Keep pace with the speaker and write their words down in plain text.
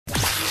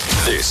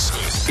This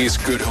is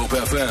Good Hope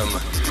FM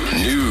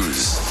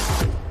News.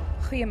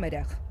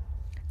 Goeiemiddag.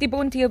 Die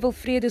Bonteheuwel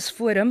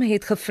Vredesforum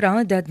het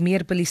gevra dat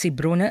meer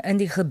polisiebronne in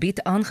die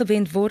gebied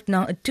aangewend word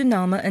na 'n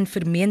toename in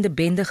vermeende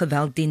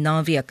bendegeweld die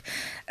naweek.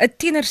 'n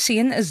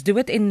Tienerseun is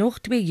dood en nog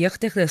 2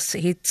 jeugdiges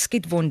het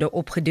skietwonde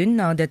opgedoen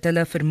nadat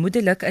hulle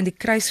vermoedelik in die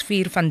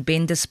kruisvuur van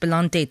bendes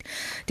beland het.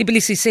 Die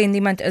polisie sê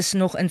niemand is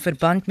nog in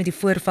verband met die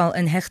voorval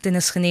in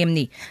hegtenis geneem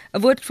nie.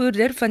 'n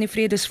Woordvoerder van die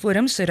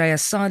Vredesforum, Soraya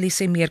Sali,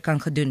 sê meer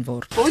kan gedoen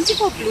word.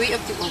 Bonteheuwel bloei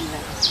op die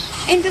oomblik.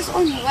 En dis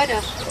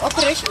onnodig.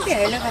 Operation die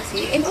hele was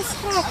hier. En ons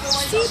vraag,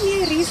 stuur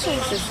meer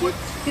resources.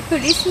 Die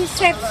polisie,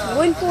 SAPS,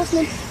 law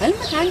enforcement, hulle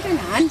moet hand in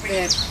hand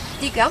werk.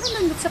 Die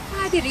government moet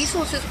supply die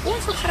resources.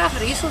 Ons wil graag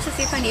resources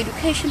hê van die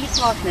education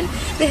department,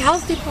 the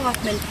health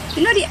department.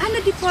 Die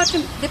ander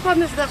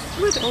departments wat 'n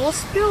groot rol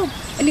speel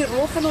in die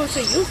rol van ons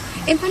youth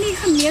en van die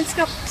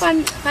gemeenskap van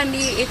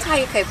die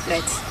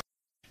Bonteheuwel.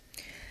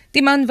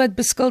 Die man wat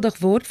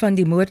beskuldig word van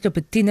die moord op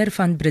 'n tiener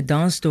van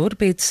Bredasdorp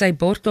het sy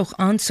borgtog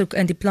aansoek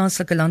in die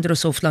plaaslike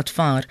landdroshof laat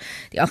vaar.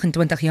 Die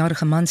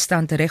 28-jarige man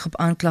staan tereg op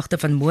aanklagte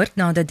van moord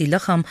nadat die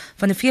liggaam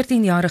van 'n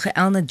 14-jarige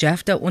Elna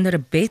Jafta onder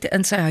 'n bed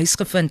in sy huis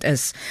gevind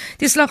is.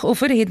 Die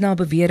slagoffer het na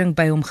bewering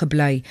by hom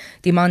gebly.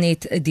 Die man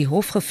het die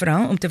hof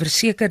gevra om te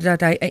verseker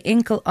dat hy 'n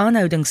enkel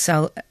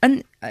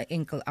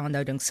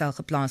aanhoudingsel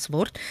geplaas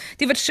word.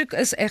 Die versoek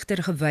is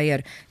egter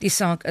geweier. Die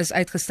saak is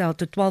uitgestel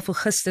tot 12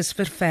 Augustus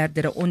vir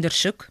verdere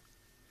ondersoek.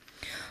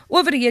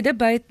 Owerhede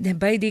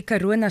by die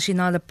Karoo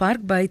Nasionale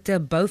Park buite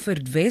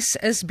Beaufort Wes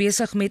is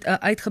besig met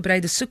 'n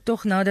uitgebreide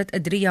soektog nadat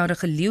 'n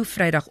 3-jarige leeu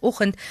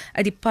Vrydagoggend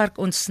uit die park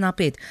ontsnap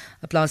het.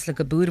 'n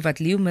Plaaslike boer wat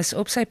leeu mis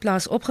op sy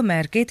plaas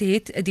opgemerk het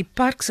die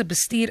park se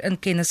bestuur in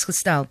kennis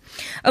gestel.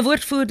 'n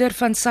Woordvoerder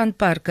van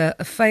Sandparke,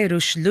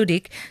 Feyrush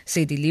Ludik,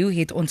 sê die leeu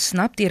het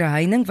ontsnap deur 'n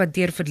heining wat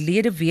deur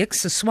verlede week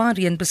se swaar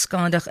reën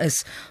beskadig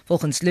is.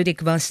 Volgens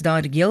Ludik was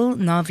daar heel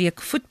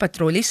naweek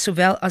voetpatrollies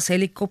sowel as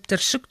helikopter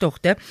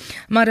soektogte,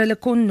 maar hulle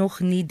kon nog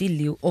nie die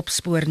leeu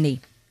opspoor nie.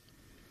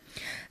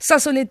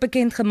 Sasol het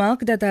bekend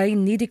gemaak dat hy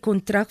nie die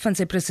kontrak van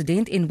sy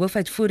president en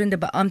hoofuitvoerende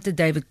beampte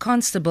David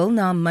Constable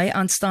na Mei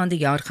aanstaande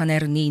jaar gaan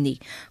hernie nie.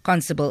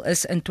 Constable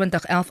is in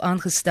 2011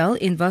 aangestel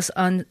en was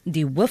aan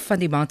die hoof van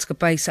die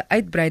maatskappy se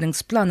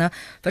uitbreidingsplanne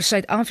vir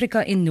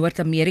Suid-Afrika en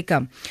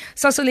Noord-Amerika.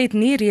 Sasol het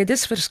nie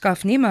redes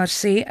verskaf nie, maar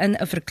sê in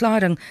 'n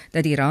verklaring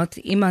dat die raad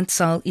iemand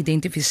sal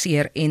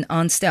identifiseer en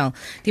aanstel.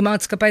 Die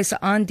maatskappy se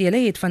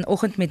aandele het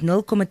vanoggend met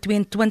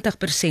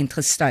 0,22%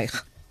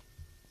 gestyg.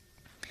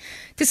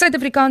 Die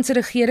Suid-Afrikaanse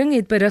regering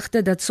het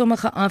berigte dat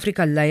sommige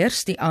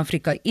Afrika-leiers die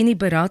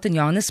Afrika-Unie-beraad in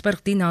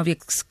Johannesburg die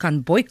naweek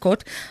kan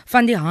boikot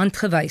van die hand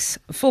gewys.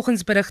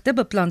 Volgens berigte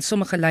beplan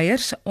sommige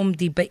leiers om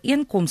die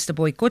byeenkoms te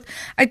boikot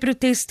uit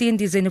protes teen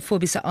die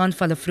xenofobiese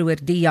aanvalle vroeër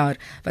die jaar,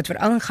 wat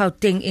veral in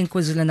Gauteng en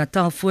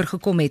KwaZulu-Natal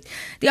voorgekom het.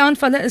 Die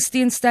aanvalle is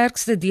teen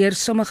sterkste deur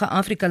sommige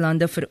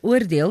Afrika-lande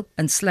veroordeel,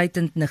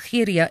 insluitend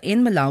Nigeria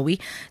en Malawi.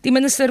 Die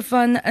minister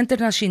van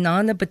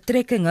internasionale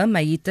betrekkinge,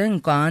 Mayite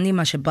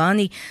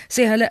Mashibani,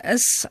 sê hulle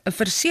is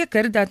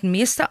verseker dat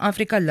meeste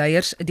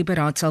Afrika-leiers die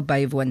beraad sal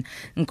bywoon.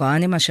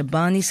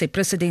 Mashibani sê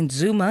president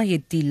Zuma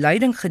het die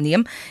leiding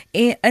geneem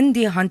in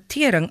die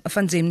hantering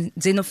van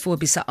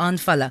xenofobiese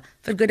aanvalle.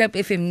 Vir Good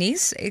Hope FM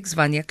News, ek's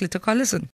Vanya Klitokollison.